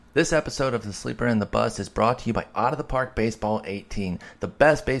This episode of The Sleeper and the Bust is brought to you by Out of the Park Baseball 18, the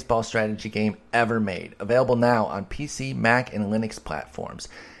best baseball strategy game ever made. Available now on PC, Mac, and Linux platforms.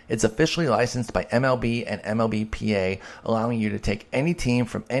 It's officially licensed by MLB and MLBPA, allowing you to take any team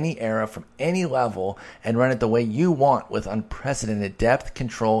from any era, from any level, and run it the way you want with unprecedented depth,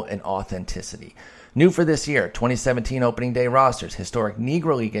 control, and authenticity. New for this year, 2017 opening day rosters, historic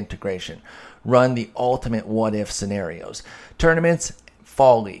Negro League integration, run the ultimate what-if scenarios, tournaments,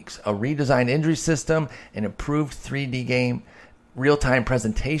 fall leagues, a redesigned injury system, an improved 3D game, real-time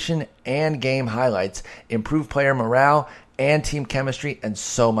presentation and game highlights, improved player morale and team chemistry, and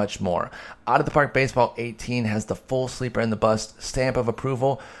so much more. Out of the Park Baseball 18 has the full Sleeper and the Bust stamp of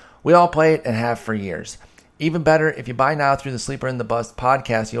approval. We all play it and have for years. Even better, if you buy now through the Sleeper and the Bust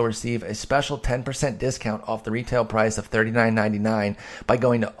podcast, you'll receive a special 10% discount off the retail price of $39.99 by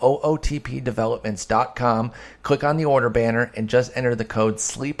going to ootpdevelopments.com, click on the order banner, and just enter the code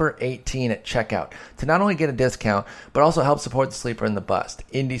SLEEPER18 at checkout to not only get a discount, but also help support the Sleeper and the Bust,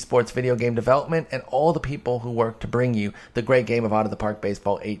 indie sports video game development, and all the people who work to bring you the great game of Out of the Park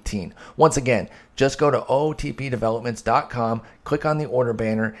Baseball 18. Once again, just go to ootpdevelopments.com, click on the order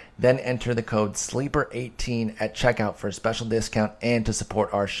banner, then enter the code SLEEPER18 at checkout for a special discount and to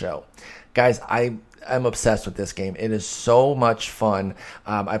support our show. Guys, I'm obsessed with this game. It is so much fun.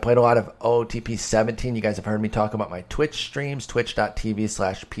 I played a lot of OOTP 17. You guys have heard me talk about my Twitch streams,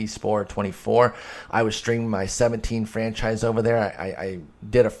 twitch.tv/pspore24. I was streaming my 17 franchise over there. I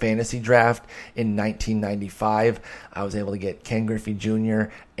did a fantasy draft in 1995. I was able to get Ken Griffey Jr.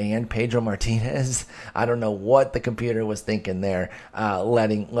 and Pedro Martinez. I don't know what the computer was thinking there,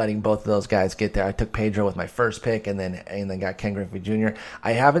 letting both of those guys get there. I took Pedro with my first pick and then got Ken Griffey Jr.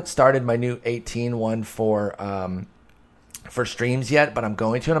 I haven't started my new 18 one for streams yet, but I'm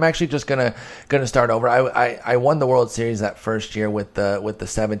going to, and I'm actually just gonna start over. I won the World Series that first year with the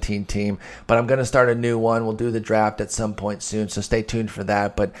 17 team, but I'm gonna start a new one. We'll do the draft at some point soon, so stay tuned for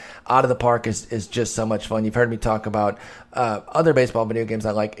that. But Out of the Park is just so much fun. You've heard me talk about other baseball video games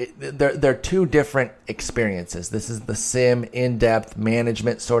I like. They're two different experiences. This is the sim, in-depth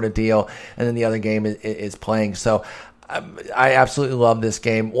management sort of deal, and then the other game is playing. So I absolutely love this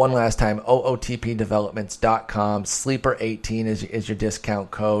game. One last time, ootpdevelopments.com. Sleeper18 is your discount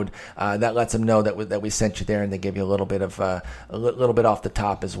code. That lets them know that we sent you there, and they give you a little bit of a little bit off the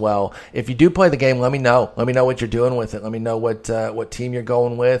top as well. If you do play the game, let me know. Let me know what you're doing with it. Let me know what team you're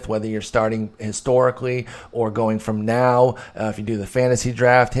going with, whether you're starting historically or going from now. If you do the fantasy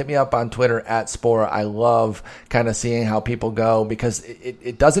draft, hit me up on Twitter @Spora. I love kind of seeing how people go, because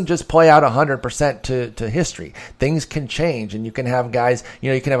it doesn't just play out 100% to history. Things can change, and you can have guys,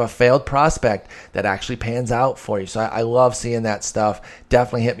 you can have a failed prospect that actually pans out for you. So I love seeing that stuff.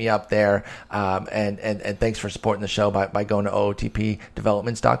 Definitely hit me up there. And thanks for supporting the show by going to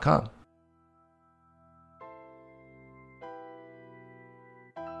ootpdevelopments.com.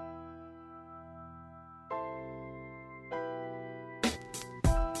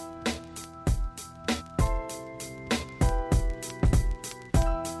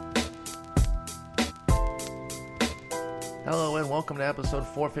 Hello and welcome to episode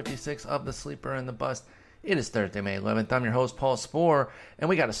 456 of The Sleeper and the Bust. It is Thursday, May 11th. I'm your host, Paul Sporer, and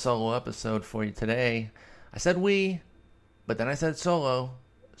we got a solo episode for you today. I said we, but then I said solo,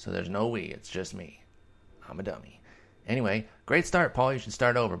 so there's no we. It's just me. I'm a dummy. Anyway, great start, Paul. You should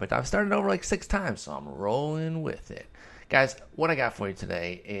start over, but I've started over like 6 times, so I'm rolling with it. Guys, what I got for you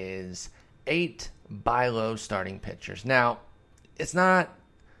today is 8 buy low starting pitchers. Now, it's not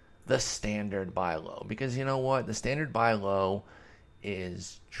the standard buy low, because you know what? The standard buy low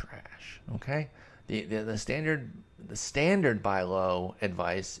is trash. Okay, the standard buy low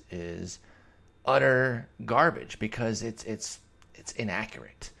advice is utter garbage, because it's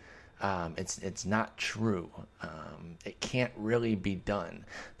inaccurate. It's not true. It can't really be done.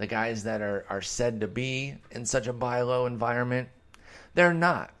 The guys that are said to be in such a buy low environment, they're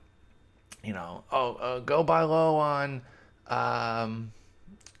not. Go buy low on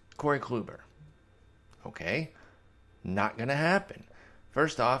Corey Kluber. Okay, not going to happen.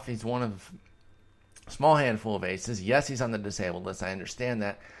 First off, he's one of a small handful of aces. Yes, he's on the disabled list. I understand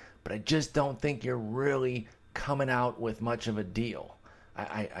that. But I just don't think you're really coming out with much of a deal.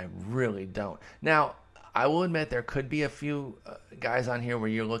 I really don't. Now, I will admit there could be a few guys on here where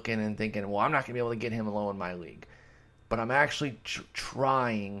you're looking and thinking, well, I'm not going to be able to get him low in my league. But I'm actually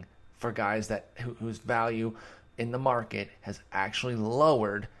trying for guys whose value in the market has actually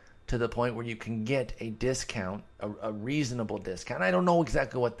lowered to the point where you can get a discount, a reasonable discount. I don't know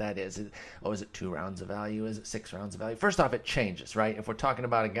exactly what that is. Is it 2 rounds of value? Is it 6 rounds of value? First off, it changes, right? If we're talking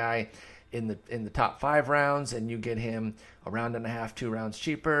about a guy in the top 5 rounds, and you get him a round and a half, 2 rounds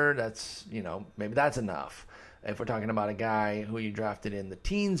cheaper, that's, maybe that's enough. If we're talking about a guy who you drafted in the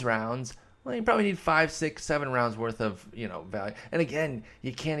teens rounds, well, you probably need 5, 6, 7 rounds worth of value. And again,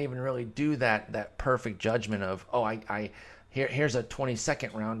 you can't even really do that perfect judgment of here's a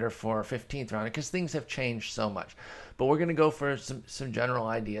 22nd rounder for a 15th rounder, because things have changed so much. But we're going to go for some general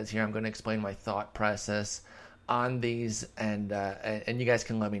ideas here. I'm going to explain my thought process on these, and you guys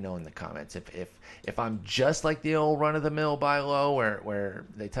can let me know in the comments if I'm just like the old run of the mill buy low, where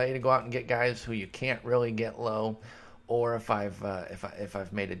they tell you to go out and get guys who you can't really get low, or if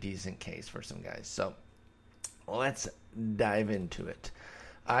I've made a decent case for some guys. So let's dive into it.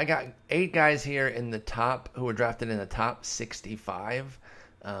 I got 8 guys here in the top who were drafted in the top 65.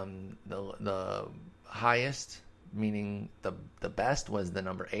 The highest, meaning the best, was the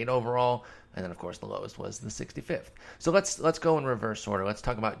number 8 overall, and then of course the lowest was the 65th. So let's go in reverse order. Let's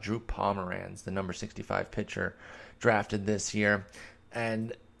talk about Drew Pomeranz, the number 65 pitcher drafted this year,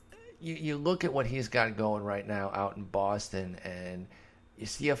 and you look at what he's got going right now out in Boston, and you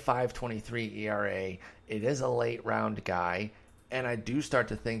see a 5.23 ERA. It is a late round guy, and I do start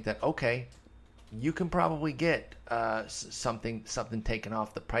to think that, okay, you can probably get something taken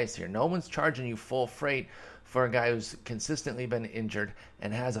off the price here. No one's charging you full freight for a guy who's consistently been injured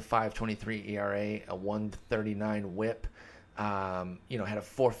and has a 5.23 ERA, a 1.39 WHIP. Had a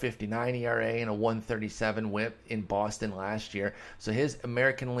 4.59 ERA and a 1.37 WHIP in Boston last year. So his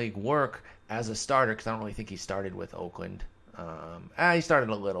American League work as a starter, because I don't really think he started with Oakland. He started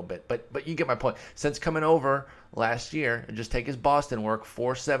a little bit, but you get my point. Since coming over last year, just take his Boston work,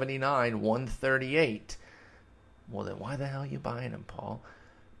 4.79, 1.38. Well, then why the hell are you buying him, Paul?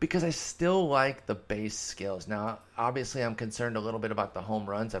 Because I still like the base skills. Now, obviously, I'm concerned a little bit about the home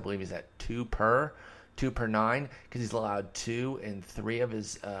runs. I believe he's at 2 per 9, because he's allowed 2 in 3 of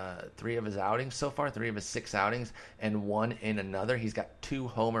his outings so far, 3 of his 6 outings, and 1 in another. He's got 2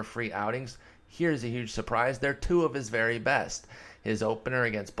 homer-free outings. Here's a huge surprise. They're 2 of his very best. His opener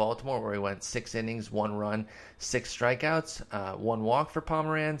against Baltimore, where he went 6 innings, 1 run, 6 strikeouts, 1 walk for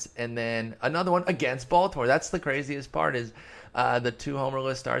Pomeranz, and then another one against Baltimore. That's the craziest part, is the 2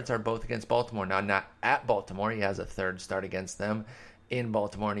 homerless starts are both against Baltimore. Now, not at Baltimore. He has a 3rd start against them in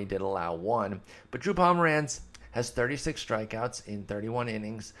Baltimore, and he did allow 1. But Drew Pomeranz has 36 strikeouts in 31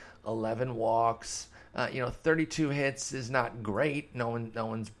 innings, 11 walks. 32 hits is not great. No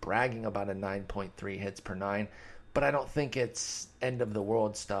one's bragging about a 9.3 hits per 9, but I don't think it's end of the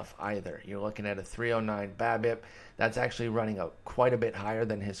world stuff either. You're looking at a 309 BABIP. That's actually running quite a bit higher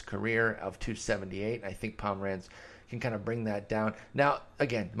than his career of 278. I think Pomeranz can kind of bring that down. Now,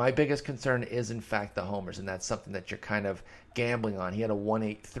 again, my biggest concern is in fact the homers, and that's something that you're kind of gambling on. He had a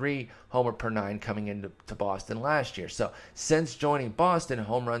 183 homer per 9 coming into Boston last year. So since joining Boston,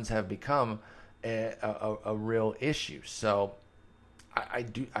 home runs have become a real issue. So I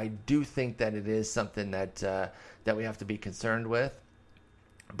do think that it is something that we have to be concerned with.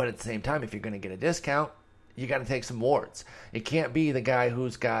 But at the same time, if you're going to get a discount, you got to take some wards. It can't be the guy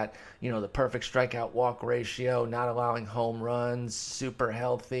who's got, the perfect strikeout walk ratio, not allowing home runs, super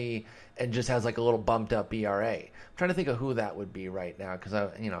healthy, and just has like a little bumped up ERA. I'm trying to think of who that would be right now, because I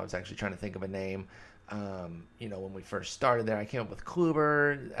was actually trying to think of a name. When we first started there, I came up with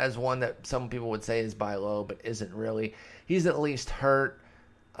Kluber as one that some people would say is buy low, but isn't really. He's at least hurt.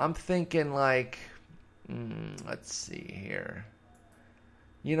 I'm thinking like, let's see here.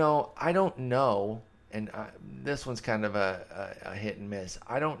 I don't know. And this one's kind of a hit and miss.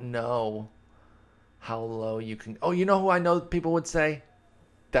 I don't know how low you can... Oh, you know who I know people would say?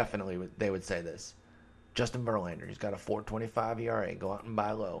 Definitely they would say this. Justin Verlander. He's got a 4.25 ERA. Go out and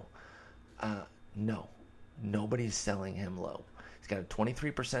buy low. No. Nobody's selling him low. He's got a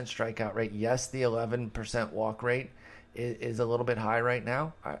 23% strikeout rate. Yes, the 11% walk rate is a little bit high right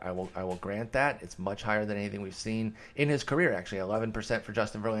now. I will grant that. It's much higher than anything we've seen in his career, actually. 11% for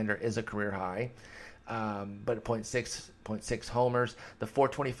Justin Verlander is a career high. But 0.6 homers. The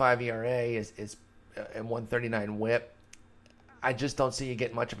 4.25 ERA is and 1.39 WHIP. I just don't see you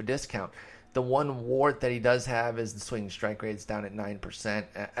getting much of a discount. The one wart that he does have is the swinging strike rate. It's down at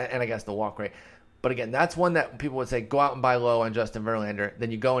 9%, and I guess the walk rate. But again, that's one that people would say, go out and buy low on Justin Verlander.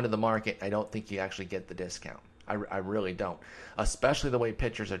 Then you go into the market. I don't think you actually get the discount. I really don't. Especially the way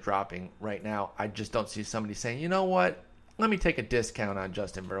pitchers are dropping right now. I just don't see somebody saying, you know what? Let me take a discount on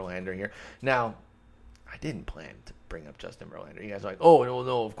Justin Verlander here. Now, I didn't plan to bring up Justin Verlander. You guys are like, oh,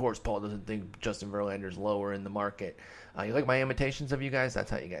 no, of course Paul doesn't think Justin Verlander's lower in the market. You like my imitations of you guys?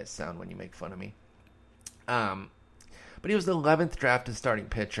 That's how you guys sound when you make fun of me. But he was the 11th drafted starting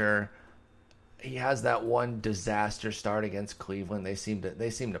pitcher. he has that one disaster start against Cleveland. They seem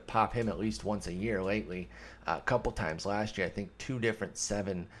to pop him at least once a year lately. A couple times last year, I think 2 different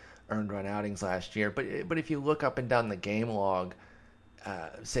 7 earned run outings last year. But if you look up and down the game log,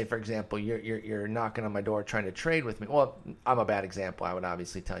 say for example, you're knocking on my door trying to trade with me. Well, I'm a bad example. I would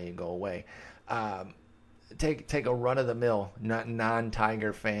obviously tell you to go away. Take a run of the mill,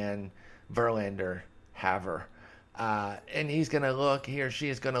 non-Tiger fan, Verlander, Haver. And he or she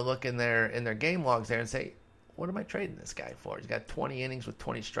is gonna look in their game logs there and say, what am I trading this guy for? He's got 20 innings with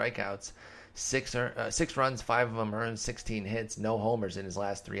 20 strikeouts, 6 runs, 5 of them earned, 16 hits, no homers in his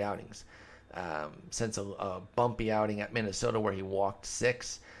last 3 outings. Since a bumpy outing at Minnesota where he walked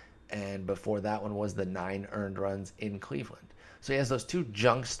 6, and before that one was the 9 earned runs in Cleveland. So he has those 2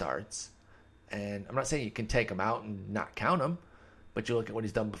 junk starts, and I'm not saying you can take him out and not count him, but you look at what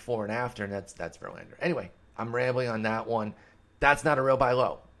he's done before and after, and that's Verlander. Anyway, I'm rambling on that one. That's not a real buy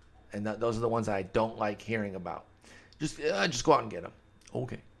low. And those are the ones I don't like hearing about. Just go out and get them.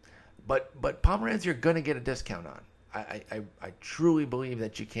 Okay. But Pomeranz, you're going to get a discount on. I truly believe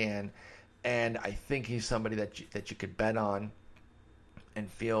that you can. And I think he's somebody that you could bet on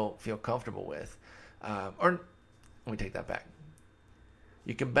and feel comfortable with. Or let me take that back.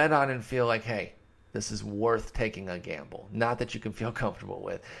 You can bet on and feel like, hey, this is worth taking a gamble. Not that you can feel comfortable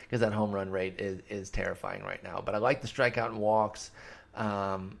with, because that home run rate is terrifying right now. But I like the strikeout and walks.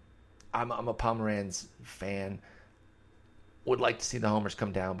 I'm a Pomeranz fan. Would like to see the homers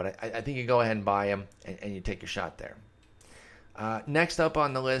come down, but I think you go ahead and buy him and you take your shot there. Next up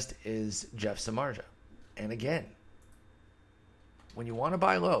on the list is Jeff Samardzija. And again, when you want to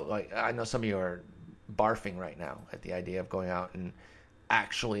buy low, like I know some of you are barfing right now at the idea of going out and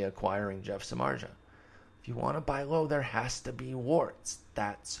actually acquiring Jeff Samardzija. If you want to buy low, there has to be warts.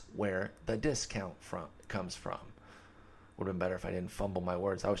 That's where the discount comes from. Would have been better if I didn't fumble my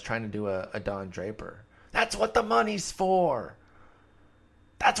words. I was trying to do a Don Draper. That's what the money's for.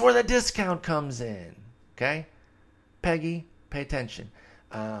 That's where the discount comes in. Okay? Peggy, pay attention.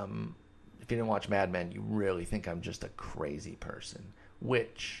 If you didn't watch Mad Men, you really think I'm just a crazy person,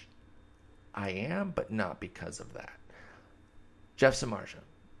 which I am, but not because of that. Jeff Samardzija.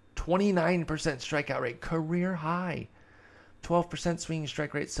 29% strikeout rate, career high. 12% swinging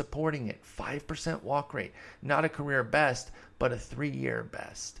strike rate supporting it. 5% walk rate. Not a career best, but a 3-year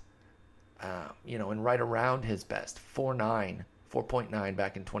best. And right around his best. 4.9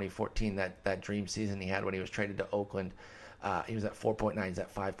 back in 2014, that dream season he had when he was traded to Oakland. He was at 4.9. He's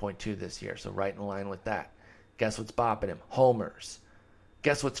at 5.2 this year, so right in line with that. Guess what's bopping him? Homers.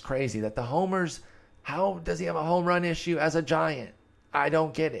 Guess what's crazy? That the homers, how does he have a home run issue as a Giant? I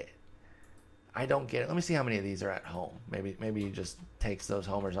don't get it. Let me see how many of these are at home. Maybe he just takes those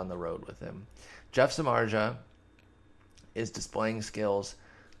homers on the road with him. Jeff Samardzija is displaying skills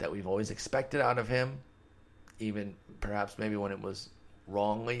that we've always expected out of him, even perhaps maybe when it was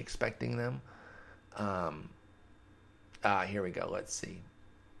wrongly expecting them. Here we go. Let's see.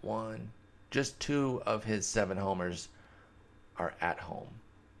 Just 2 of his 7 homers are at home.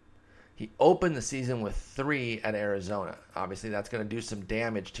 He opened the season with 3 at Arizona. Obviously, that's going to do some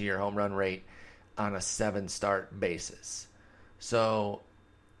damage to your home run rate on a 7-start basis. So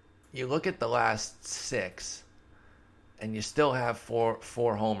you look at the last 6, and you still have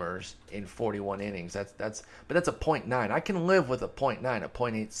four homers in 41 innings. But that's a .9. I can live with a .9, a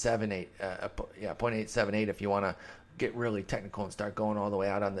 .878, .878 if you want to get really technical and start going all the way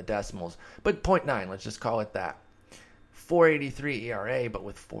out on the decimals. But .9, let's just call it that. 4.83 ERA, but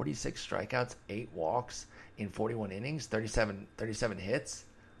with 46 strikeouts, 8 walks in 41 innings, 37 hits.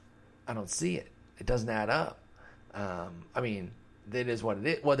 I don't see it. It doesn't add up. It is what it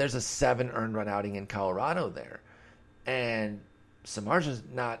is. Well, there's a 7 earned run outing in Colorado there. And Samardzija's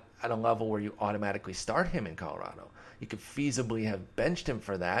not at a level where you automatically start him in Colorado. You could feasibly have benched him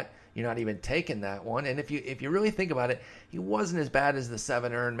for that. You're not even taking that one. And if you really think about it, he wasn't as bad as the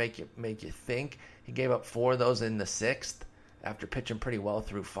 7 earned make you think. He gave up 4 of those in the 6th after pitching pretty well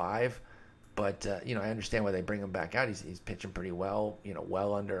through 5. But I understand why they bring him back out. He's pitching pretty well.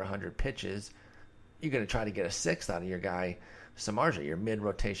 Well under 100 pitches. You're going to try to get a 6th out of your guy, Samardzija, your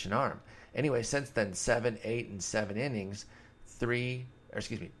mid-rotation arm. Anyway, since then, 7, 8, and 7 innings,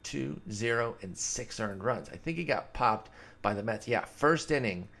 2, 0, and 6 earned runs. I think he got popped by the Mets. Yeah, first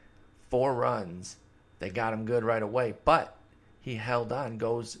inning, 4 runs. They got him good right away, but he held on,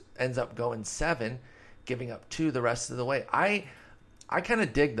 ends up going 7, giving up 2 the rest of the way. I kind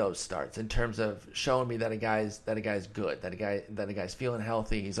of dig those starts in terms of showing me that a guy's good, that a guy's feeling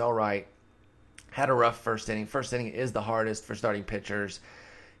healthy, he's all right. Had a rough first inning. First inning is the hardest for starting pitchers.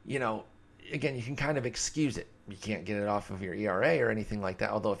 Again, you can kind of excuse it you can't get it off of your ERA or anything like that.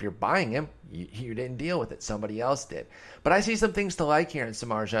 Although if you're buying him, you didn't deal with it. Somebody else did. But I see some things to like here in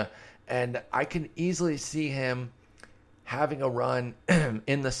Samardzija, and I can easily see him having a run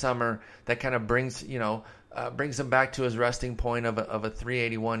in the summer that kind of brings him back to his resting point of a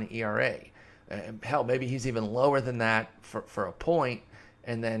 3.81 ERA. Hell, maybe he's even lower than that for a point,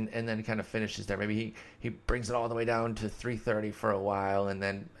 and then kind of finishes there. Maybe he brings it all the way down to 3.30 for a while, and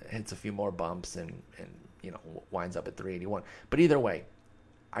then hits a few more bumps and winds up at 3.81. But either way,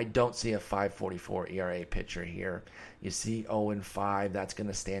 I don't see a 5.44 ERA pitcher here. You see 0-5, that's going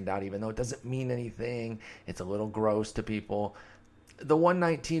to stand out, even though it doesn't mean anything. It's a little gross to people. The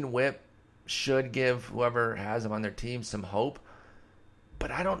 119 WHIP should give whoever has him on their team some hope.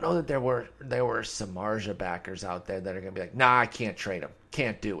 But I don't know that there were Samardzija backers out there that are going to be like, nah, I can't trade him,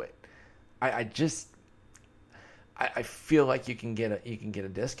 can't do it. I feel like you can get a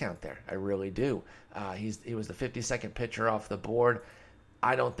discount there. I really do. He was the 52nd pitcher off the board.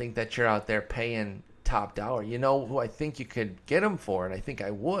 I don't think that you're out there paying top dollar. You know who I think you could get him for, and I think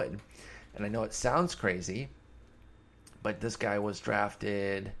I would. And I know it sounds crazy, but this guy was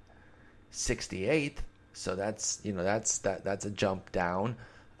drafted 68th, so that's a jump down.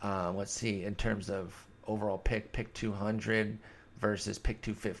 Let's see, in terms of overall pick 200 versus pick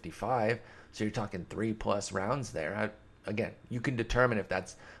 255. So you're talking 3+ rounds there. Again, you can determine if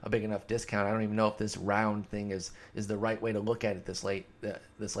that's a big enough discount. I don't even know if this round thing is the right way to look at it this late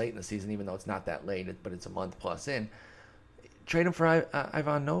in the season, even though it's not that late, but it's a month plus in. Trade him for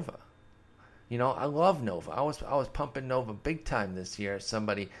Ivan Nova. I love Nova. I was pumping Nova big time this year.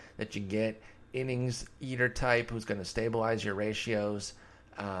 Somebody that you get, innings eater type, who's going to stabilize your ratios.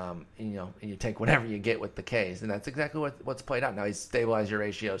 And you take whatever you get with the Ks, and that's exactly what's played out. Now he's stabilized your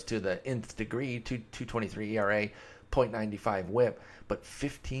ratios to the nth degree, 2.23 ERA, 0.95 WHIP, but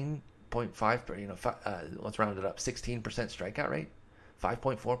 15.5. Let's round it up. 16% strikeout rate,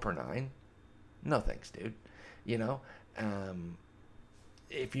 5.4 per 9. No thanks, dude.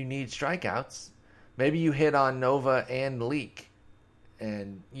 If you need strikeouts, maybe you hit on Nova and Leak,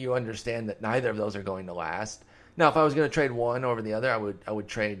 and you understand that neither of those are going to last. Now, if I was going to trade one over the other, I would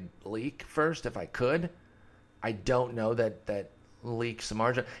trade Leak first if I could. I don't know that Leak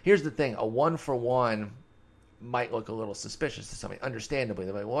Samardzija. Here's the thing: a 1-for-1 might look a little suspicious to somebody. Understandably,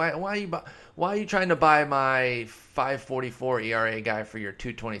 they're like, why are you trying to buy my 5.44 ERA guy for your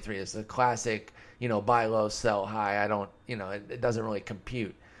 2.23? It's a classic, buy low, sell high. I don't, it doesn't really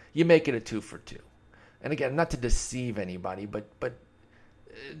compute. You make it a 2-for-2. And again, not to deceive anybody, but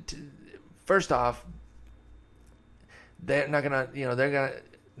first off, they're not gonna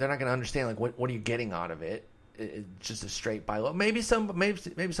understand like what are you getting out of it? It's just a straight buy low. Maybe some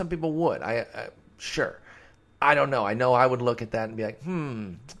people would. Sure. I don't know. I know I would look at that and be like,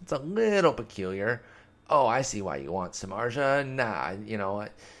 it's a little peculiar. Oh, I see why you want Samardzija. Nah,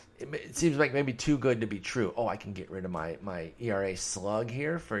 it seems like maybe too good to be true. Oh, I can get rid of my ERA slug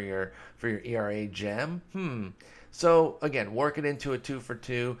here for your ERA gem. So again, work it into a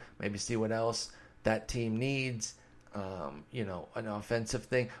 2-for-2. Maybe see what else that team needs. An offensive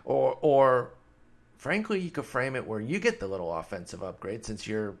thing, or frankly, you could frame it where you get the little offensive upgrade since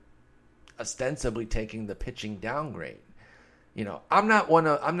you're ostensibly taking the pitching downgrade. I'm not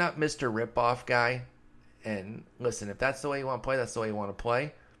Mr. Ripoff guy. And listen, if that's the way you want to play, that's the way you want to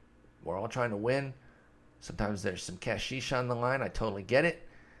play. We're all trying to win. Sometimes there's some cashish on the line. I totally get it.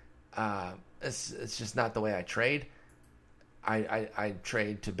 It's just not the way I trade. I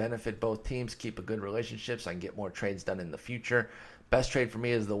trade to benefit both teams, keep a good relationship so I can get more trades done in the future. Best trade for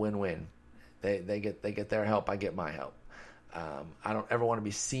me is the win-win. They get their help, I get my help. I don't ever want to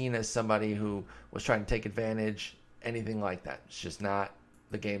be seen as somebody who was trying to take advantage, anything like that. It's just not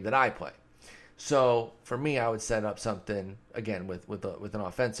the game that I play. So for me, I would set up something again with an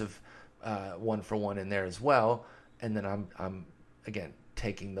offensive 1-for-1 in there as well, and then I'm again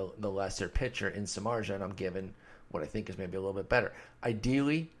taking the lesser pitcher in Samardzija, and I'm giving what I think is maybe a little bit better.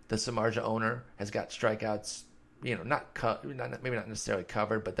 Ideally, the Samardzija owner has got strikeouts, maybe not necessarily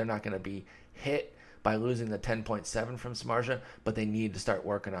covered, but they're not going to be hit by losing the 10.7 from Samardzija, but they need to start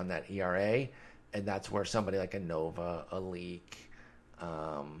working on that ERA, and that's where somebody like a Nova, a Leak,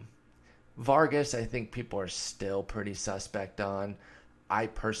 Vargas, I think people are still pretty suspect on. I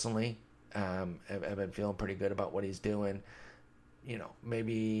personally have been feeling pretty good about what he's doing.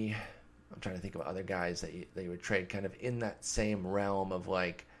 Maybe I'm trying to think of other guys that you would trade kind of in that same realm of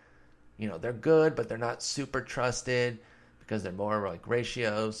like, they're good, but they're not super trusted because they're more like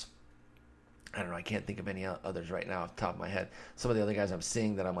ratios. I don't know. I can't think of any others right now off the top of my head. Some of the other guys I'm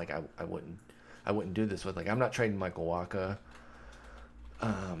seeing that I'm like, I wouldn't do this with. Like, I'm not trading Michael Wacha.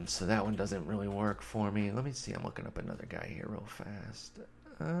 So that one doesn't really work for me. Let me see. I'm looking up another guy here real fast.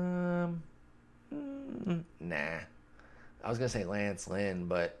 Nah. I was gonna say Lance Lynn,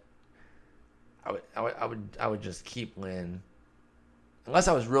 but I would just keep Lynn. Unless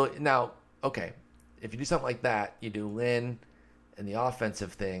I was really now, okay. If you do something like that, you do Lynn and the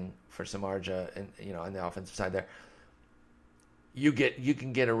offensive thing for Samardzija, and on the offensive side there, you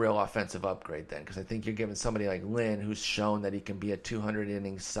can get a real offensive upgrade then, because I think you're giving somebody like Lynn, who's shown that he can be a 200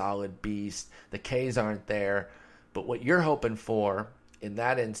 inning solid beast. The Ks aren't there, but what you're hoping for in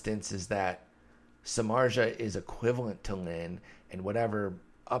that instance is that Samardzija is equivalent to Lynn, and whatever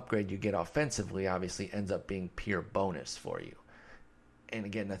upgrade you get offensively obviously ends up being pure bonus for you. And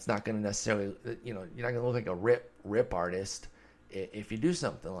again, that's not going to necessarily, you're not going to look like a rip artist if you do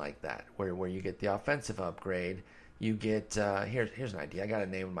something like that, where you get the offensive upgrade. You get, here's an idea. I got a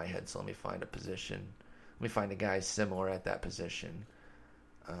name in my head, so let me find a position. Let me find a guy similar at that position.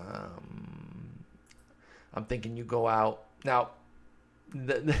 I'm thinking you go out. Now,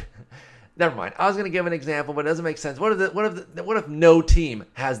 never mind. I was going to give an example, but it doesn't make sense. What if no team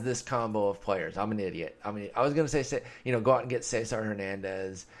has this combo of players? I'm an idiot. I was going to say, go out and get Cesar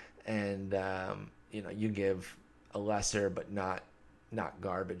Hernandez, and you give a lesser but not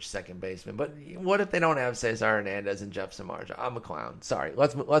garbage second baseman. But what if they don't have Cesar Hernandez and Jeff Samardzija? I'm a clown. Sorry.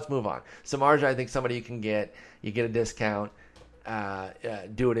 Let's move on. Samardzija, I think somebody you can get. You get a discount.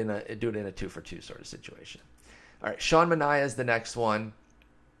 Do it in a 2-for-2 sort of situation. All right, Sean Manaea is the next one.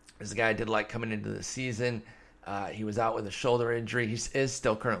 This is a guy I did like coming into the season. He was out with a shoulder injury. He is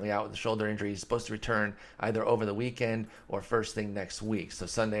still currently out with a shoulder injury. He's supposed to return either over the weekend or first thing next week, so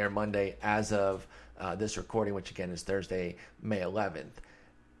Sunday or Monday as of this recording, which again is Thursday, May 11th.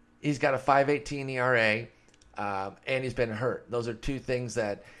 He's got a 5.18 ERA, and he's been hurt. Those are two things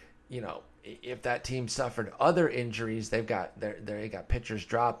that, if that team suffered other injuries, they got pitchers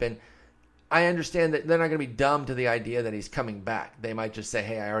dropping. I understand that they're not going to be dumb to the idea that he's coming back. They might just say,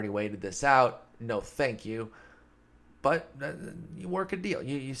 hey, I already waited this out. No, thank you. But you work a deal.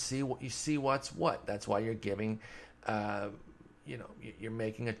 You see what's what. That's why you're giving, you're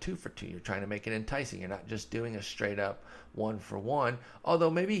making a 2-for-2. You're trying to make it enticing. You're not just doing a straight up 1-for-1. Although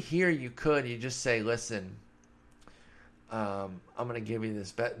maybe here you just say, listen, I'm going to give you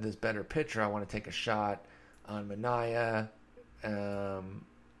this better pitcher. I want to take a shot on Manaea.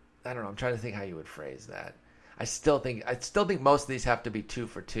 I don't know. I'm trying to think how you would phrase that. I still think most of these have to be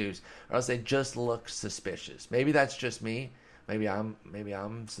 2-for-2s, or else they just look suspicious. Maybe that's just me. Maybe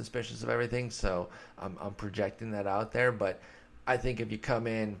I'm suspicious of everything, so I'm projecting that out there. But I think if you come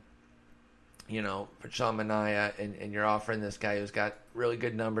in, for Sean Manaea and you're offering this guy who's got really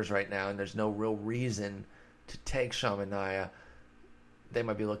good numbers right now, and there's no real reason to take Sean Manaea, they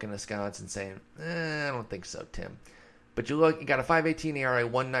might be looking at scouts and saying, I don't think so, Tim. But you got a 5.18 ERA,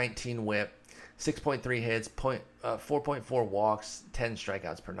 119 WHIP, 6.3 hits, 4.4 walks, 10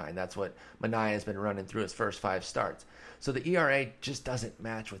 strikeouts per 9. That's what Manaea has been running through his first 5 starts. So the ERA just doesn't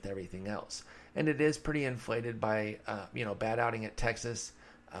match with everything else. And it is pretty inflated by, bad outing at Texas,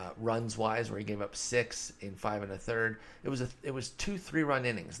 runs-wise, where he gave up 6 in 5 1/3. It was 2 3-run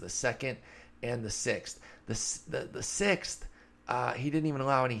innings, the second and the sixth. The sixth, he didn't even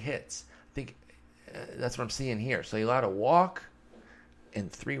allow any hits. I think that's what I'm seeing here. So he allowed a walk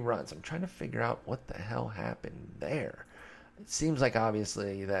and 3 runs. I'm trying to figure out what the hell happened there. It seems like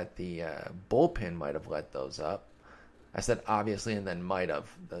obviously that the bullpen might have let those up. I said obviously and then might have.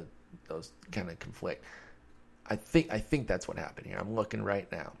 Those kind of conflict. I think that's what happened here. I'm looking right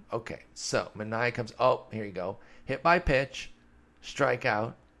now. Okay, so Manaea comes. Oh, here you go. Hit by pitch,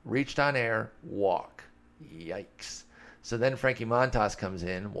 strikeout, reached on air, walk. Yikes. So then Frankie Montas comes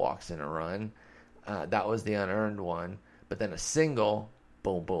in, walks in a run. That was the unearned one. But then a single,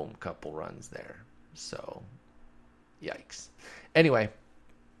 boom, boom, couple runs there. So, yikes. Anyway,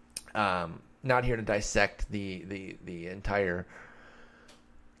 not here to dissect the entire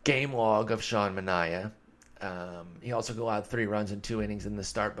game log of Sean Manaea. He also allowed 3 runs in 2 innings in the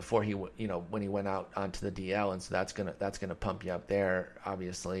start before he, when he went out onto the DL, and so that's gonna pump you up there.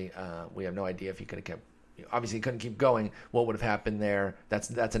 Obviously, we have no idea if he could have kept. Obviously, he couldn't keep going. What would have happened there?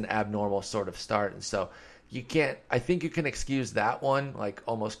 That's an abnormal sort of start, and so you can't. I think you can excuse that one like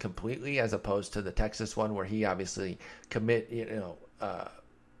almost completely, as opposed to the Texas one where he obviously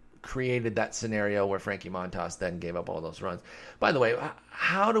created that scenario where Frankie Montas then gave up all those runs. By the way,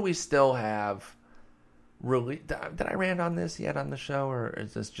 how do we still have? Really, did I rant on this yet on the show, or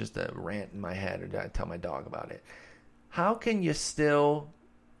is this just a rant in my head, or did I tell my dog about it? How can you still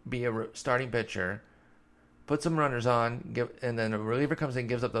be a starting pitcher, put some runners on, and then a reliever comes in,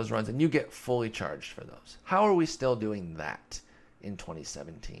 gives up those runs, and you get fully charged for those? How are we still doing that in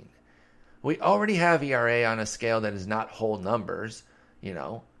 2017. We already have ERA on a scale that is not whole numbers,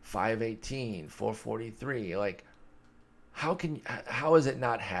 518, 443. Like, how is it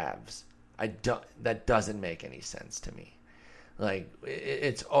not halves? That doesn't make any sense to me. Like,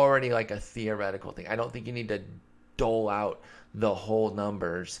 it's already like a theoretical thing. I don't think you need to dole out the whole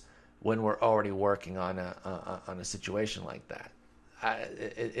numbers when we're already working on a situation like that.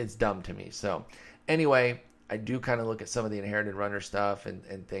 It's dumb to me. So anyway, I do kind of look at some of the inherited runner stuff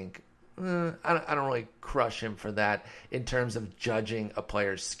and think, I don't really crush him for that in terms of judging a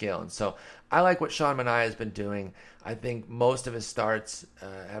player's skill. And so I like what Sean Manaea has been doing. I think most of his starts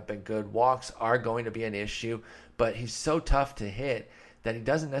have been good. Walks are going to be an issue, but he's so tough to hit that he's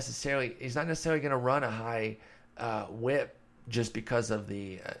not necessarily going to run a high whip just because of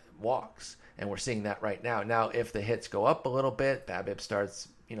the walks. And we're seeing that right now. Now, if the hits go up a little bit, BABIP starts,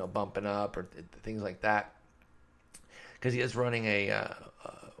 bumping up or things like that. Because he is running a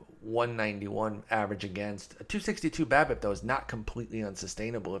 191 average against. A 262 BABIP, though, is not completely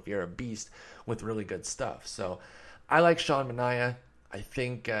unsustainable if you're a beast with really good stuff. So I like Sean Manaea. I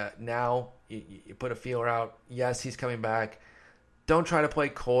think now you put a feeler out. Yes, he's coming back. Don't try to play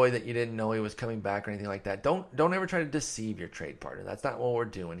coy that you didn't know he was coming back or anything like that. Don't ever try to deceive your trade partner. That's not what we're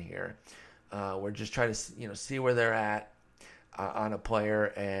doing here. We're just trying to see where they're at on a player,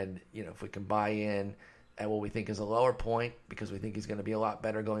 and if we can buy in at what we think is a lower point because we think he's going to be a lot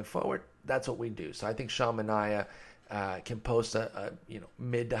better going forward, that's what we do. So I think Sean Manaea can post a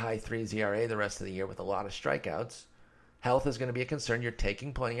mid to high threes ERA the rest of the year with a lot of strikeouts. Health is going to be a concern. You're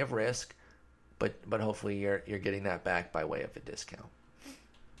taking plenty of risk, but hopefully you're getting that back by way of a discount.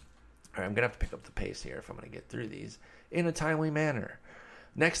 All right, I'm going to have to pick up the pace here if I'm going to get through these in a timely manner.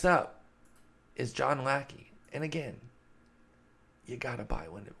 Next up is John Lackey. And again, you got to buy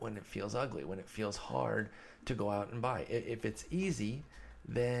when it feels ugly, when it feels hard to go out and buy. If it's easy,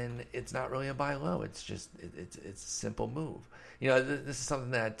 then it's not really a buy low. It's just it's a simple move. This is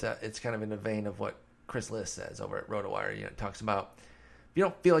something that it's kind of in the vein of what Chris Liss says over at RotoWire. It talks about if you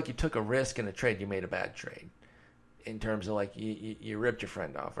don't feel like you took a risk in a trade, you made a bad trade. In terms of like you ripped your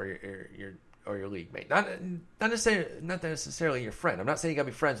friend off or your league mate. Not necessarily your friend. I'm not saying you got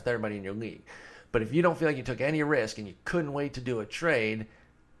to be friends with everybody in your league. But if you don't feel like you took any risk and you couldn't wait to do a trade,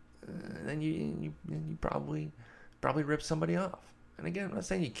 then you probably ripped somebody off. And again, I'm not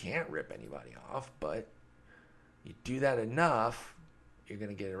saying you can't rip anybody off, but you do that enough, you're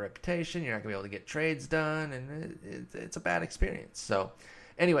going to get a reputation. You're not going to be able to get trades done, and it's a bad experience. So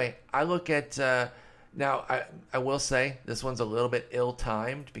anyway, I look at now. I will say this one's a little bit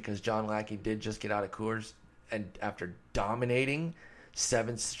ill-timed because John Lackey did just get out of Coors, and after dominating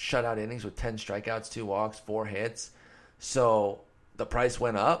 7 shutout innings with 10 strikeouts, 2 walks, 4 hits. So the price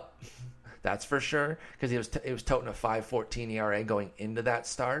went up, that's for sure, because he was toting a 5.14 ERA going into that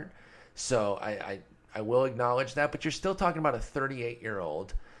start. So I will acknowledge that, but you're still talking about a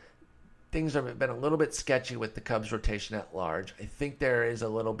 38-year-old. Things have been a little bit sketchy with the Cubs rotation at large. I think there is a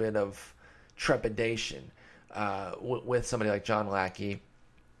little bit of trepidation with somebody like John Lackey,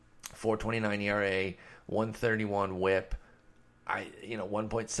 4.29 ERA, 131 WHIP.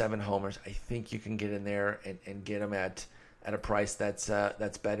 1.7 homers. I think you can get in there and get him at a price that's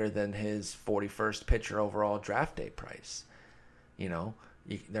better than his 41st pitcher overall draft day price.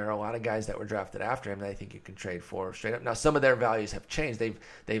 There are a lot of guys that were drafted after him that I think you can trade for straight up. Now, some of their values have changed.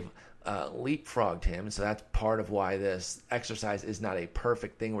 They've leapfrogged him, so that's part of why this exercise is not a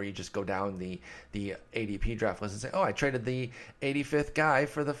perfect thing where you just go down the ADP draft list and say, oh, I traded the 85th guy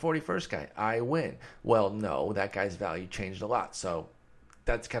for the 41st guy. I win. Well, no, that guy's value changed a lot. So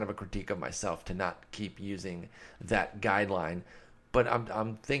that's kind of a critique of myself to not keep using that guideline. But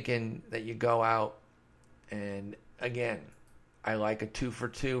I'm thinking that you go out and, again, I like a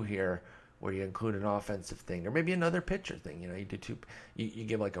 2-for-2 here, where you include an offensive thing or maybe another pitcher thing. You do two. You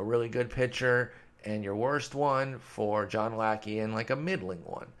give like a really good pitcher and your worst one for John Lackey and like a middling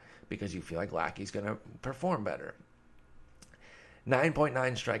one because you feel like Lackey's going to perform better. 9.9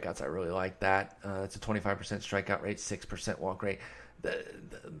 strikeouts. I really like that. That's a 25% strikeout rate, 6% walk rate. The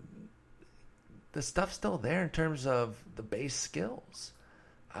stuff's still there in terms of the base skills.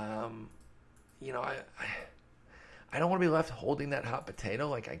 I don't want to be left holding that hot potato.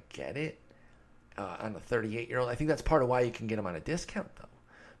 Like, I get it. On a 38-year-old, I think that's part of why you can get him on a discount, though,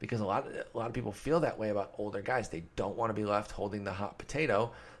 because a lot of people feel that way about older guys. They don't want to be left holding the hot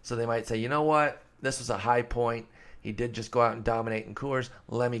potato, so they might say, you know what, this was a high point. He did just go out and dominate in Coors.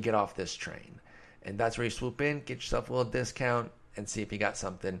 Let me get off this train, and that's where you swoop in, get yourself a little discount, and see if you got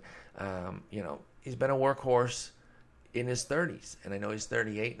something. He's been a workhorse. in his 30s. And I know he's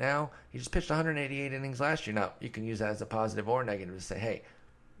 38 now. He just pitched 188 innings last year. Now, you can use that as a positive or negative to say, hey,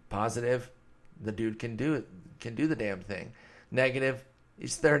 positive, the dude can do the damn thing. Negative,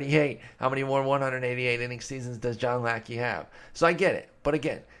 he's 38. How many more 188 inning seasons does John Lackey have? So I get it. But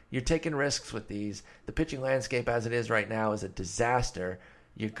again, you're taking risks with these. The pitching landscape as it is right now is a disaster.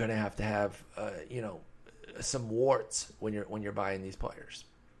 You're going to have some warts when you're buying these players.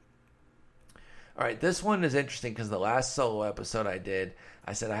 All right, this one is interesting because the last solo episode I did,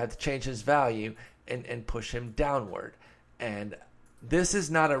 I said I had to change his value and push him downward. And this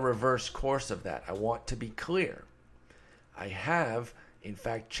is not a reverse course of that. I want to be clear. I have, in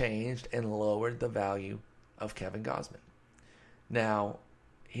fact, changed and lowered the value of Kevin Gausman. Now,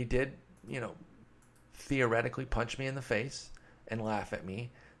 he did, theoretically punch me in the face and laugh at me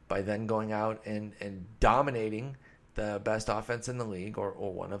by then going out and dominating the best offense in the league, or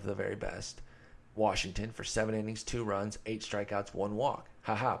one of the very best, Washington, for 7 innings, 2 runs, 8 strikeouts, 1 walk.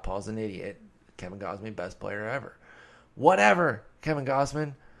 Haha, Paul's an idiot. Kevin Gausman, best player ever. Whatever, Kevin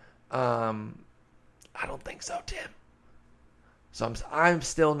Gausman. I don't think so, Tim. So I'm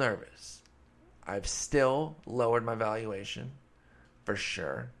still nervous. I've still lowered my valuation, for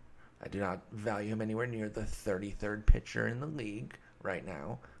sure. I do not value him anywhere near the 33rd pitcher in the league right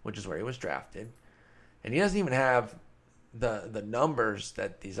now, which is where he was drafted. And he doesn't even have the numbers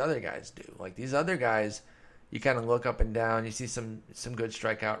that these other guys do. Like, these other guys, you kind of look up and down, you see some good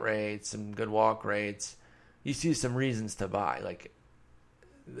strikeout rates, some good walk rates. You see some reasons to buy. Like,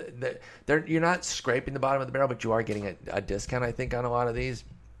 you're not scraping the bottom of the barrel, but you are getting a discount, I think, on a lot of these.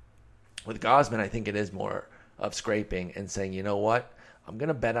 With Gausman, I think it is more of scraping and saying, you know what, I'm going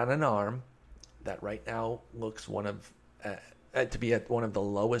to bet on an arm that right now looks to be at one of the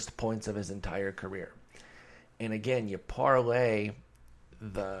lowest points of his entire career. And again, you parlay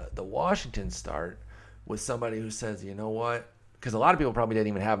the Washington start with somebody who says, you know what, because a lot of people probably didn't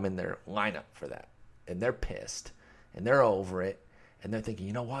even have him in their lineup for that. And they're pissed, and they're over it, and they're thinking,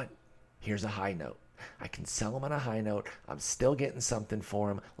 you know what, here's a high note. I can sell him on a high note. I'm still getting something for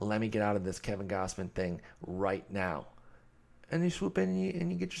him. Let me get out of this Kevin Gausman thing right now. And you swoop in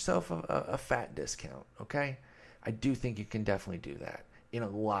and you get yourself a fat discount, okay? I do think you can definitely do that in a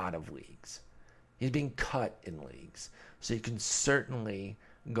lot of leagues. He's being cut in leagues. So you can certainly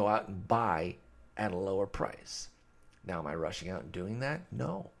go out and buy at a lower price. Now, am I rushing out and doing that?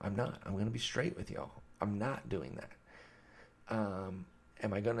 No, I'm not. I'm going to be straight with y'all. I'm not doing that. Am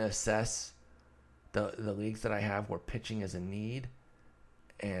I going to assess the leagues that I have where pitching is a need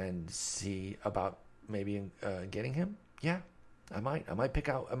and see about maybe getting him? Yeah, I might. I might pick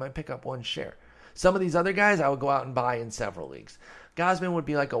up one share. Some of these other guys I would go out and buy in several leagues. Gausman would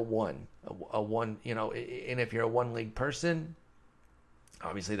be like a one, and if you're a one league person,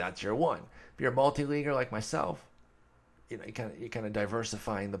 obviously that's your one. If you're a multi-leaguer like myself, you kind of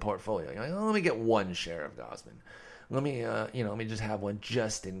diversifying the portfolio. You're like, oh, let me get one share of Gausman. Let me just have one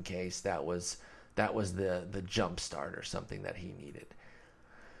just in case that was the jump start or something that he needed.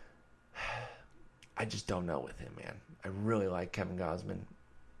 I just don't know with him, man. I really like Kevin Gausman.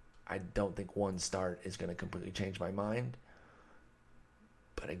 I don't think one start is going to completely change my mind.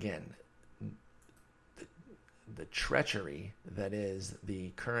 But again, the treachery that is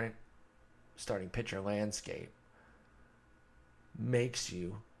the current starting pitcher landscape makes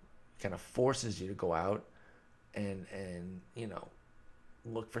you, kind of forces you to go out and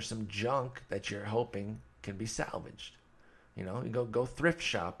look for some junk that you're hoping can be salvaged. You go thrift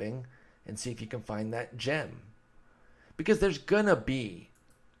shopping and see if you can find that gem. Because there's going to be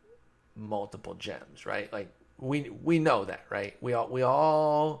multiple gems, right? Like, we know that, right? We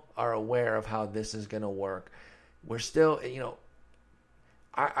all are aware of how this is going to work. We're still,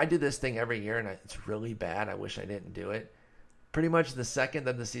 I do this thing every year, and it's really bad. I wish I didn't do it. Pretty much the second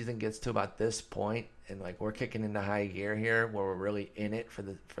that the season gets to about this point, and like we're kicking into high gear here, where we're really in it for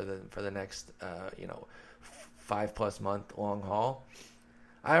the next 5+ month long haul,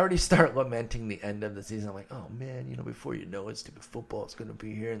 I already start lamenting the end of the season. I'm like, oh man, before you know it, stupid football is going to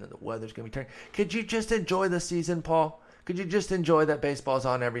be here, and then the weather's going to be turning. Could you just enjoy the season, Paul? Could you just enjoy that baseball's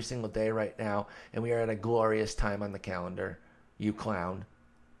on every single day right now, and we are at a glorious time on the calendar, you clown?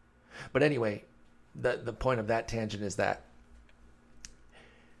 But anyway, the point of that tangent is that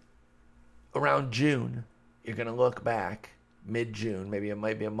around June, you're going to look back, mid-June, maybe it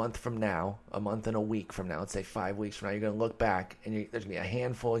might be a month from now, a month and a week from now, let's say 5 weeks from now, you're going to look back, and there's going to be a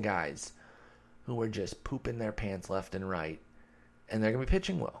handful of guys who are just pooping their pants left and right, and they're going to be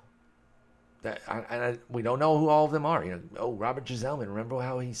pitching well. We don't know who all of them are. Robert Gsellman, remember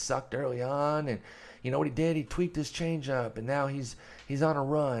how he sucked early on, and you know what he did? He tweaked his changeup, and now he's on a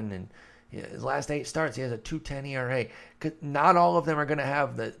run, and His last 8 starts, he has a 2.10 ERA. Not all of them are going to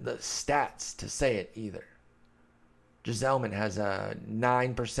have the stats to say it either. Gsellman has a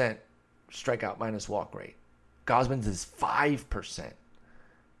 9% strikeout minus walk rate. Gausman's is 5%.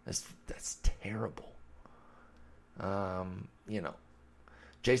 That's terrible.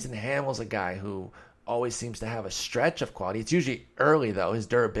 Jason Hamill's a guy who always seems to have a stretch of quality. It's usually early though. His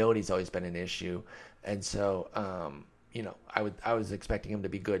durability's always been an issue, and so I was expecting him to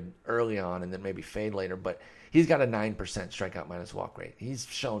be good early on and then maybe fade later. But he's got a 9% strikeout minus walk rate. He's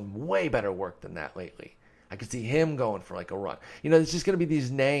shown way better work than that lately. I could see him going for like a run. It's just going to be these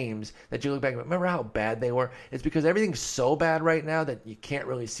names that you look back and remember how bad they were? It's because everything's so bad right now that you can't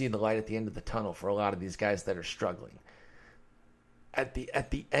really see the light at the end of the tunnel for a lot of these guys that are struggling. At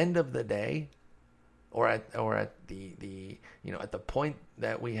the end of the day, or at the at the point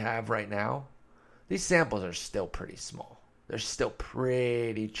that we have right now, these samples are still pretty small. They're still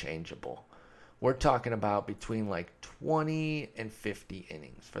pretty changeable. We're talking about between like 20 and 50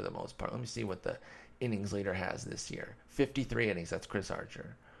 innings for the most part. Let me see what the innings leader has this year. 53 innings. That's Chris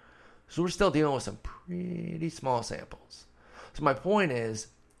Archer. So we're still dealing with some pretty small samples. So my point is,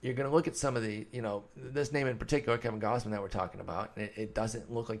 you're going to look at some of the, this name in particular, Kevin Gausman that we're talking about, and it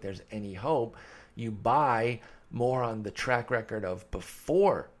doesn't look like there's any hope. You buy more on the track record of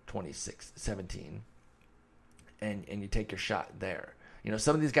before 2017, and you take your shot there.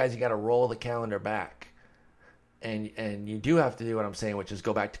 Some of these guys, you got to roll the calendar back. And you do have to do what I'm saying, which is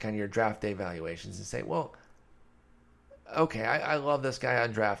go back to kind of your draft day valuations and say, well, okay, I love this guy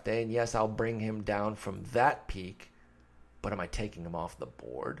on draft day, and yes, I'll bring him down from that peak, but am I taking him off the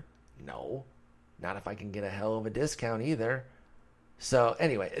board? No, not if I can get a hell of a discount either. So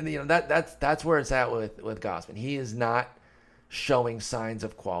anyway, that's where it's at with Gausman. He is not showing signs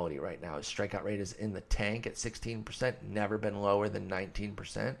of quality right now. His strikeout rate is in the tank at 16%, never been lower than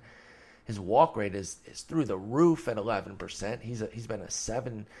 19%. His walk rate is through the roof at 11%. He's been a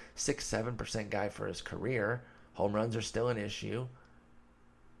 7% guy for his career. Home runs are still an issue,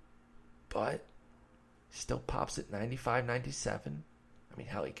 but still pops at 95, 97. I mean,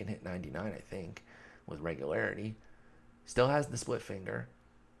 hell, he can hit 99, I think, with regularity. Still has the split finger.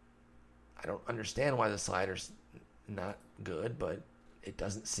 I don't understand why the slider's not good, but it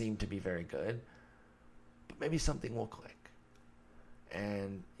doesn't seem to be very good. But maybe something will click.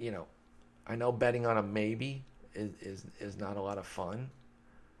 And, I know betting on a maybe is not a lot of fun,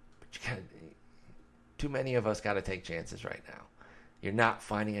 but too many of us got to take chances right now. You're not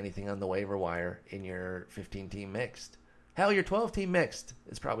finding anything on the waiver wire in your 15-team mixed. Hell, your 12-team mixed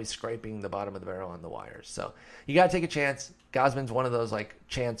is probably scraping the bottom of the barrel on the wires. So you got to take a chance. Gausman's one of those like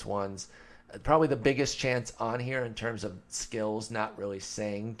chance ones. Probably the biggest chance on here in terms of skills, not really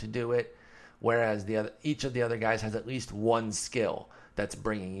saying to do it. Whereas each of the other guys has at least one skill that's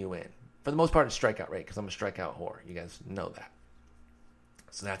bringing you in. For the most part, it's strikeout rate because I'm a strikeout whore. You guys know that.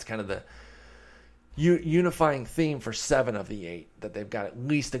 So that's kind of the unifying theme for 7 of the 8, that they've got at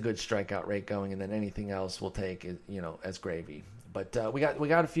least a good strikeout rate going, and then anything else we'll take as gravy. But we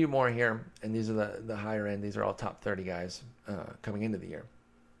got a few more here, and these are the higher end. These are all top 30 guys coming into the year.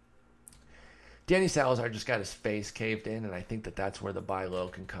 Danny Salazar just got his face caved in, and I think that's where the buy low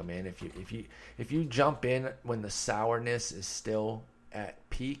can come in. If you jump in when the sourness is still at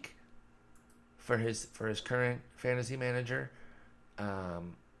peak for his current fantasy manager, I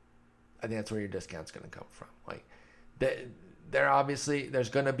think that's where your discount's going to come from. Like, there's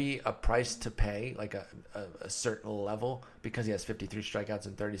going to be a price to pay, like a certain level, because he has 53 strikeouts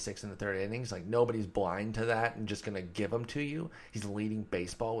and 36 in the third innings. Like, nobody's blind to that and just going to give them to you. He's leading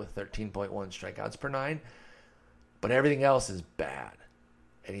baseball with 13.1 strikeouts per 9, but everything else is bad,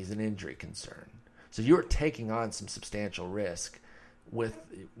 and he's an injury concern. So you're taking on some substantial risk with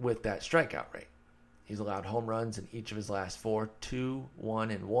that strikeout rate. He's allowed home runs in each of his last 4, 2,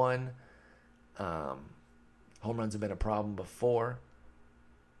 1, and 1. Home runs have been a problem before.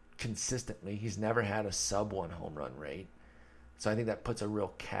 Consistently, he's never had a sub-1 home run rate. So I think that puts a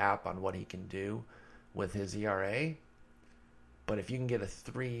real cap on what he can do with his ERA. But if you can get a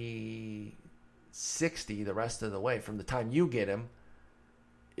 360 the rest of the way from the time you get him,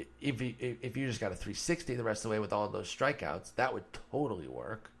 if you just got a 360 the rest of the way with all of those strikeouts, that would totally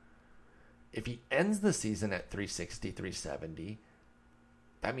work. If he ends the season at 360, 370,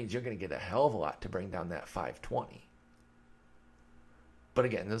 that means you're going to get a hell of a lot to bring down that 520. But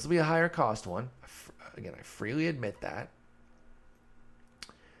again, this will be a higher cost one. Again, I freely admit that.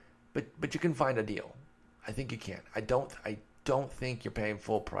 But you can find a deal. I think you can. I don't think you're paying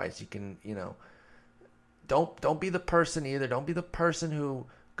full price. You can, don't be the person either. Don't be the person who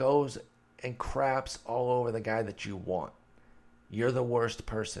goes and craps all over the guy that you want. you're the worst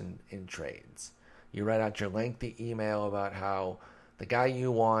person in trades. You write out your lengthy email about how the guy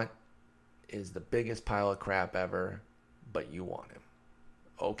you want is the biggest pile of crap ever, but you want him.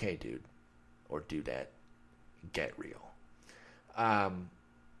 Okay, dude, or dudette, get real.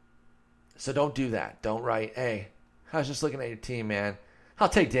 So don't do that. Don't write, hey, I was just looking at your team, man. I'll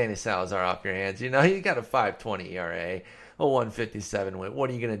take Danny Salazar off your hands. You got a 5.20 ERA, a 157 win. What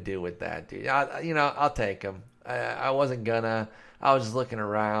are you going to do with that, dude? I'll take him. I wasn't gonna. I was just looking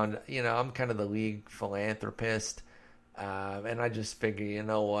around. I'm kind of the league philanthropist, and I just figure, you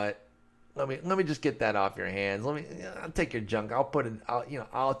know what? Let me just get that off your hands. I'll take your junk.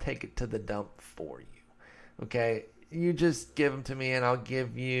 I'll take it to the dump for you. Okay, you just give them to me, and I'll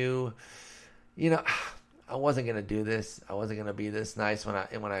give you. I wasn't gonna do this. I wasn't gonna be this nice when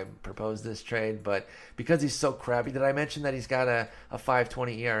I proposed this trade, but because he's so crappy, did I mention that he's got a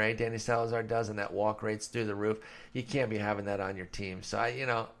 5.20 ERA? Danny Salazar does, and that walk rate's through the roof. You can't be having that on your team. So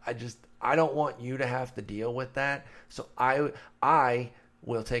I don't want you to have to deal with that. So I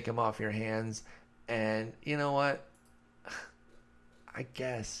will take him off your hands, and you know what? I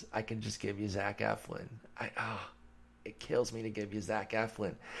guess I can just give you Zach Eflin. It kills me to give you Zach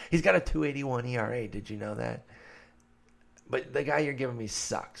Eflin. He's got a 2.81 ERA. Did you know that? But the guy you're giving me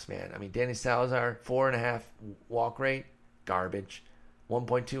sucks, man. I mean, Danny Salazar, 4.5 walk rate, garbage.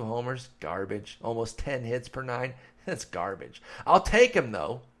 1.2 homers, garbage. Almost 10 hits per 9, that's garbage. I'll take him,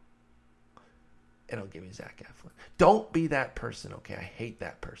 though, and I'll give you Zach Eflin. Don't be that person, okay? I hate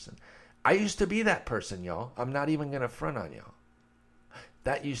that person. I used to be that person, y'all. I'm not even going to front on y'all.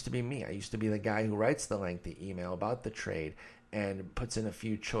 That used to be me. I used to be the guy who writes the lengthy email about the trade and puts in a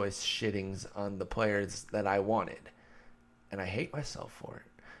few choice shittings on the players that I wanted. And I hate myself for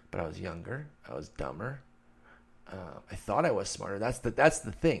it. But I was younger. I was dumber. I thought I was smarter. That's the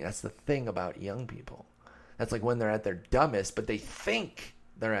thing. That's the thing about young people. That's like when they're at their dumbest, but they think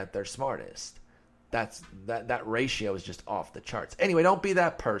they're at their smartest. That ratio is just off the charts. Anyway, don't be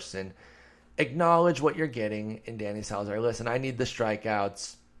that person. Acknowledge what you're getting in Danny Salazar. Listen, I need the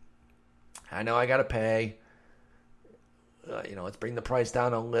strikeouts. I know I got to pay. Let's bring the price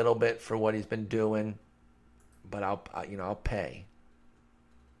down a little bit for what he's been doing. But I'll pay.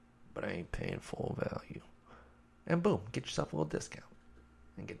 But I ain't paying full value. And boom, get yourself a little discount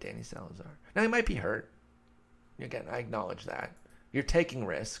and get Danny Salazar. Now he might be hurt. Again, I acknowledge that. You're taking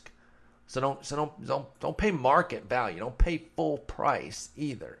risk. So don't pay market value. Don't pay full price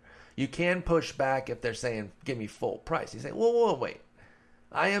either. You can push back if they're saying, give me full price. You say, whoa, wait.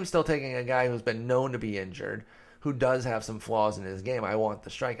 I am still taking a guy who's been known to be injured, who does have some flaws in his game. I want the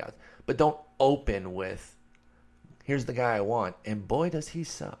strikeouts. But don't open with, here's the guy I want. And boy, does he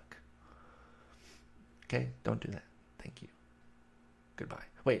suck. Okay? Don't do that. Thank you. Goodbye.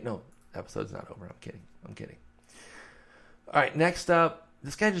 Wait, no. Episode's not over. I'm kidding. All right, next up.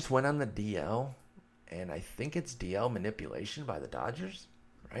 This guy just went on the DL. And I think it's DL manipulation by the Dodgers.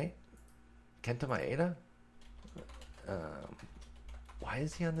 Right? Kenta Maeda? Why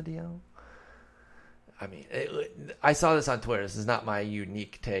is he on the DL? I mean, I saw this on Twitter. This is not my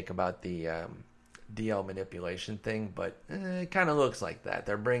unique take about the DL manipulation thing, but it kind of looks like that.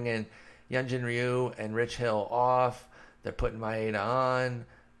 They're bringing Hyunjin Ryu and Rich Hill off. They're putting Maeda on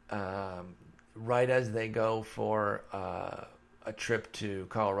right as they go for a trip to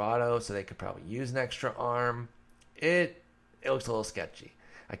Colorado, so they could probably use an extra arm. It looks a little sketchy.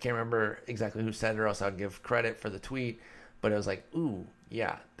 I can't remember exactly who said it, or else I'd give credit for the tweet. But it was like, ooh,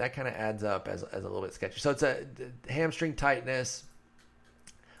 yeah, that kind of adds up as a little bit sketchy. So it's a hamstring tightness.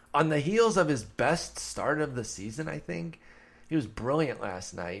 On the heels of his best start of the season, I think. He was brilliant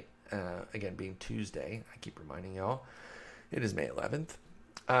last night. Again, being Tuesday. I keep reminding y'all. It is May 11th.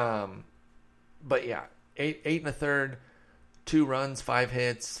 But yeah, 8 1/3, 2 runs, 5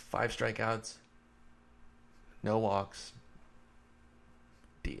 hits, 5 strikeouts, no walks.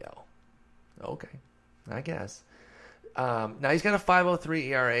 DL. Okay, I guess. Now he's got a 5.03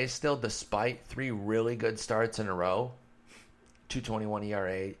 ERA still, despite 3 really good starts in a row. 2.21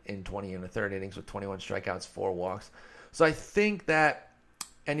 ERA in 20 1/3 innings with 21 strikeouts, 4 walks. So I think that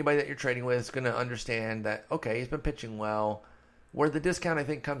anybody that you're trading with is going to understand that, okay, he's been pitching well. Where the discount, I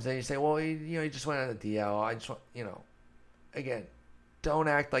think, comes in, you say, well, he just went on a DL. I just want, again, don't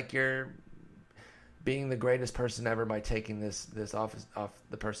act like you're being the greatest person ever by taking this off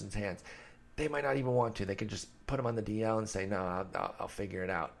the person's hands. They might not even want to. They could just put him on the DL and say, no, I'll figure it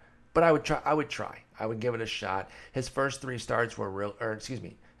out. But I would try. I would give it a shot. His first 3 starts were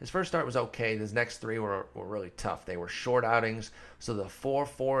his first start was okay. His next 3 were really tough. They were short outings. So the 4,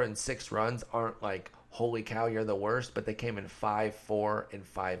 4, and 6 runs aren't like, holy cow, you're the worst, but they came in 5, 4, and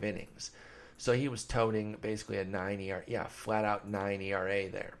 5 innings. So he was toting basically a 9 ERA, flat out 9 ERA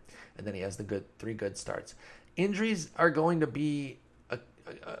there. And then he has the 3 good starts. Injuries are going to be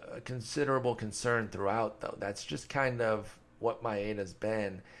a considerable concern throughout, though. That's just kind of what Maeda's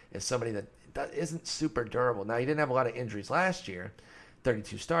been, is somebody that isn't super durable. Now, he didn't have a lot of injuries last year,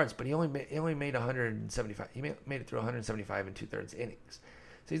 32 starts, but he only made 175. He made it through 175 and 2/3 innings.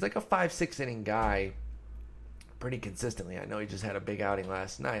 So he's like a 5-6 inning guy pretty consistently. I know he just had a big outing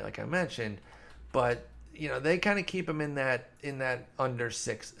last night, like I mentioned, but they kind of keep him in that under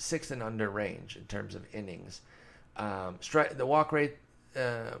six and under range in terms of innings. The walk rate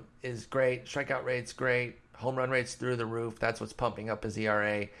is great. Strikeout rate's great. Home run rate's through the roof. That's what's pumping up his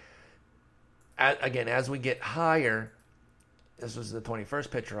ERA. Again, as we get higher, this was the 21st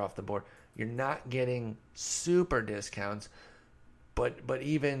pitcher off the board. You're not getting super discounts, but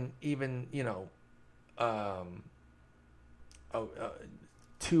even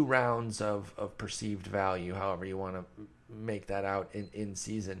 2 rounds of perceived value, however you want to make that out in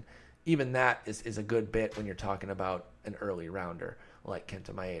season. Even that is a good bit when you're talking about an early rounder like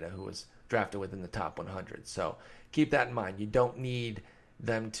Kenta Maeda, who was drafted within the top 100. So keep that in mind. You don't need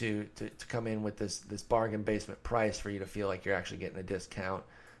them to come in with this bargain basement price for you to feel like you're actually getting a discount.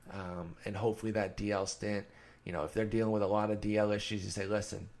 And hopefully that DL stint, if they're dealing with a lot of DL issues, you say,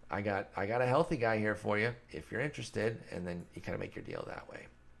 listen, I got a healthy guy here for you if you're interested, and then you kind of make your deal that way.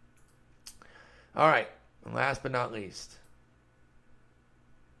 All right, and last but not least,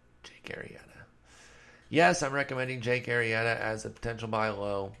 Jake Arrieta. Yes, I'm recommending Jake Arrieta as a potential buy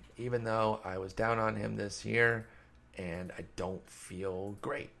low, even though I was down on him this year, and I don't feel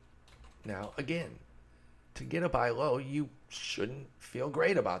great. Now, again, to get a buy low, you shouldn't feel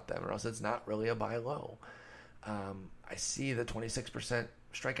great about them, or else it's not really a buy low. I see the 26%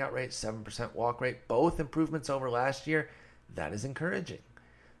 strikeout rate, 7% walk rate, both improvements over last year. That is encouraging.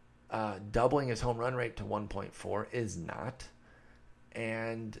 Doubling his home run rate to 1.4 is not.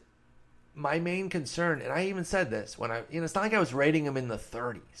 And my main concern, and I even said this when it's not like I was rating him in the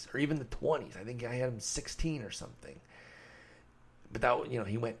 30s or even the 20s. I think I had him 16 or something. But that,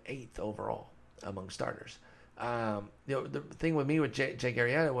 he went 8th overall among starters. The thing with me with Jake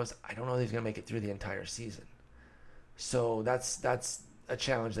Arrieta was I don't know if he's going to make it through the entire season. So that's a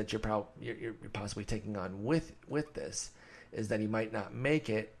challenge that you're possibly taking on with this, is that he might not make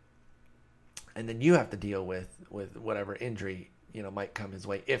it, and then you have to deal with whatever injury might come his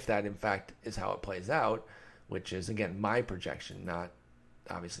way, if that in fact is how it plays out, which is again my projection, not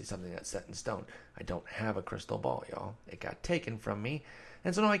obviously something that's set in stone. I don't have a crystal ball, y'all. It got taken from me,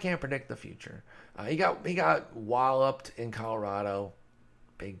 and so no, I can't predict the future. He got walloped in Colorado,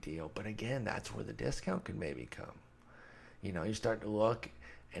 big deal. But again, that's where the discount could maybe come. You start to look,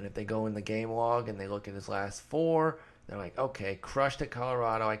 and if they go in the game log and they look at his last 4, they're like, okay, crushed at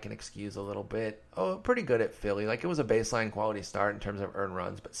Colorado, I can excuse a little bit. Oh, pretty good at Philly. Like, it was a baseline quality start in terms of earned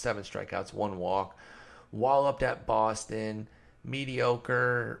runs, but 7 strikeouts, 1 walk. Walloped at Boston,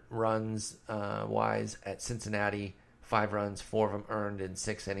 mediocre runs wise at Cincinnati, 5 runs, 4 of them earned in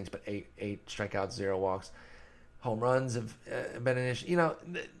 6 innings, but 8 strikeouts, 0 walks. Home runs have been an issue.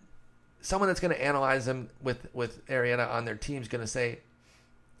 Someone that's going to analyze him with Arrieta on their team is going to say,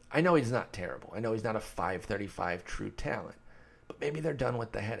 I know he's not terrible. I know he's not a 535 true talent. But maybe they're done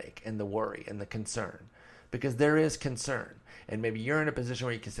with the headache and the worry and the concern. Because there is concern. And maybe you're in a position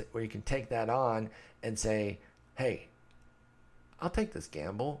where you can take that on and say, hey, I'll take this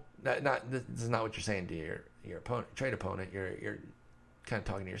gamble. This is not what you're saying to your opponent, trade opponent. You're kind of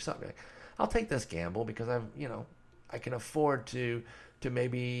talking to yourself. You're like, I'll take this gamble because I can afford to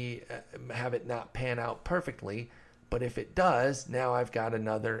maybe have it not pan out perfectly, but if it does, now I've got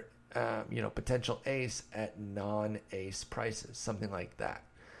another potential ace at non-ace prices, something like that.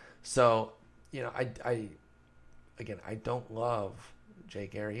 So I don't love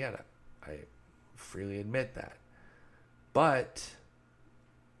Jake Arrieta. I freely admit that, but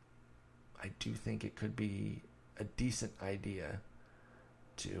I do think it could be a decent idea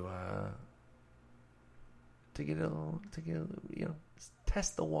to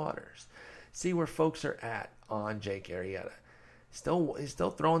test the waters, see where folks are at on Jake Arrieta. He's still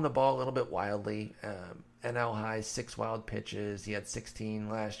throwing the ball a little bit wildly. NL high, 6 wild pitches. He had 16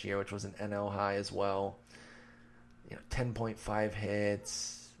 last year, which was an NL high as well. 10.5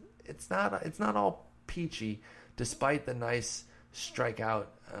 hits. It's not all peachy, despite the nice strikeout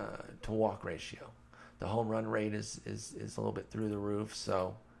to walk ratio. The home run rate is a little bit through the roof.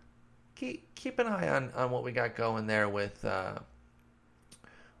 So keep an eye on what we got going there with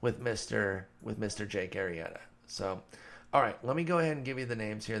Mr. Jake Arrieta. So, all right, let me go ahead and give you the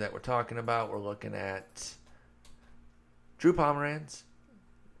names here that we're talking about. We're looking at Drew Pomeranz,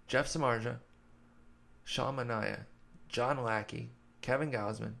 Jeff Samardzija, Sean Manaea, John Lackey, Kevin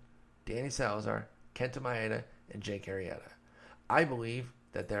Gausman, Danny Salazar, Kenta Maeda, and Jake Arrieta. I believe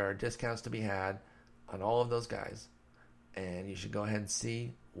that there are discounts to be had on all of those guys, and you should go ahead and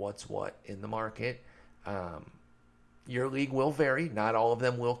see what's what in the market. Your league will vary. Not all of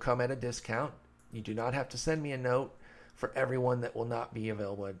them will come at a discount. You do not have to send me a note for everyone that will not be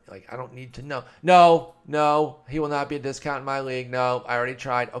available. Like, I don't need to know. No, he will not be a discount in my league. No, I already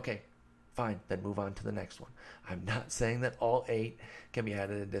tried. Okay, fine. Then move on to the next one. I'm not saying that all 8 can be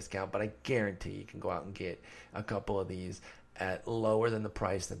had at a discount, but I guarantee you can go out and get a couple of these at lower than the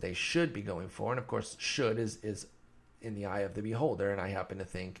price that they should be going for. And, of course, should is in the eye of the beholder, and I happen to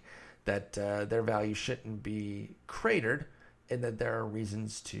think that their value shouldn't be cratered and that there are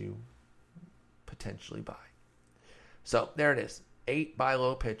reasons to potentially buy. So there it is. 8 buy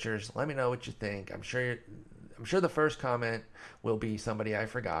low pitchers. Let me know what you think. I'm sure the first comment will be somebody I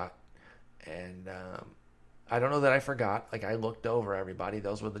forgot. And I don't know that I forgot. Like, I looked over everybody.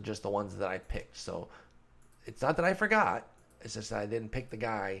 Those were just the ones that I picked. So it's not that I forgot. It's just that I didn't pick the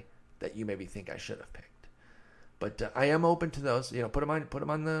guy that you maybe think I should have picked. But I am open to those. Put them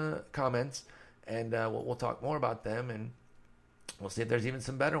on the comments, and we'll talk more about them, and we'll see if there's even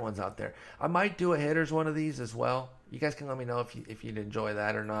some better ones out there. I might do a hitters one of these as well. You guys can let me know if you'd enjoy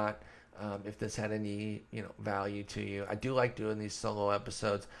that or not. If this had any value to you. I do like doing these solo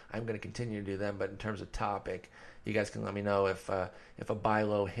episodes. I'm going to continue to do them, but in terms of topic, you guys can let me know if a buy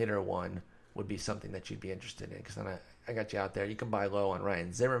low hitter one would be something that you'd be interested in, because then I got you out there. You can buy low on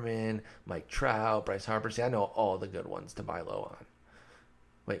Ryan Zimmerman, Mike Trout, Bryce Harper. See, I know all the good ones to buy low on.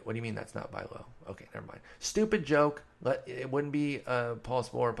 Wait, what do you mean that's not buy low? Okay, never mind. Stupid joke. It wouldn't be a Paul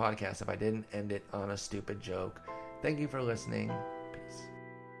Sporer podcast if I didn't end it on a stupid joke. Thank you for listening.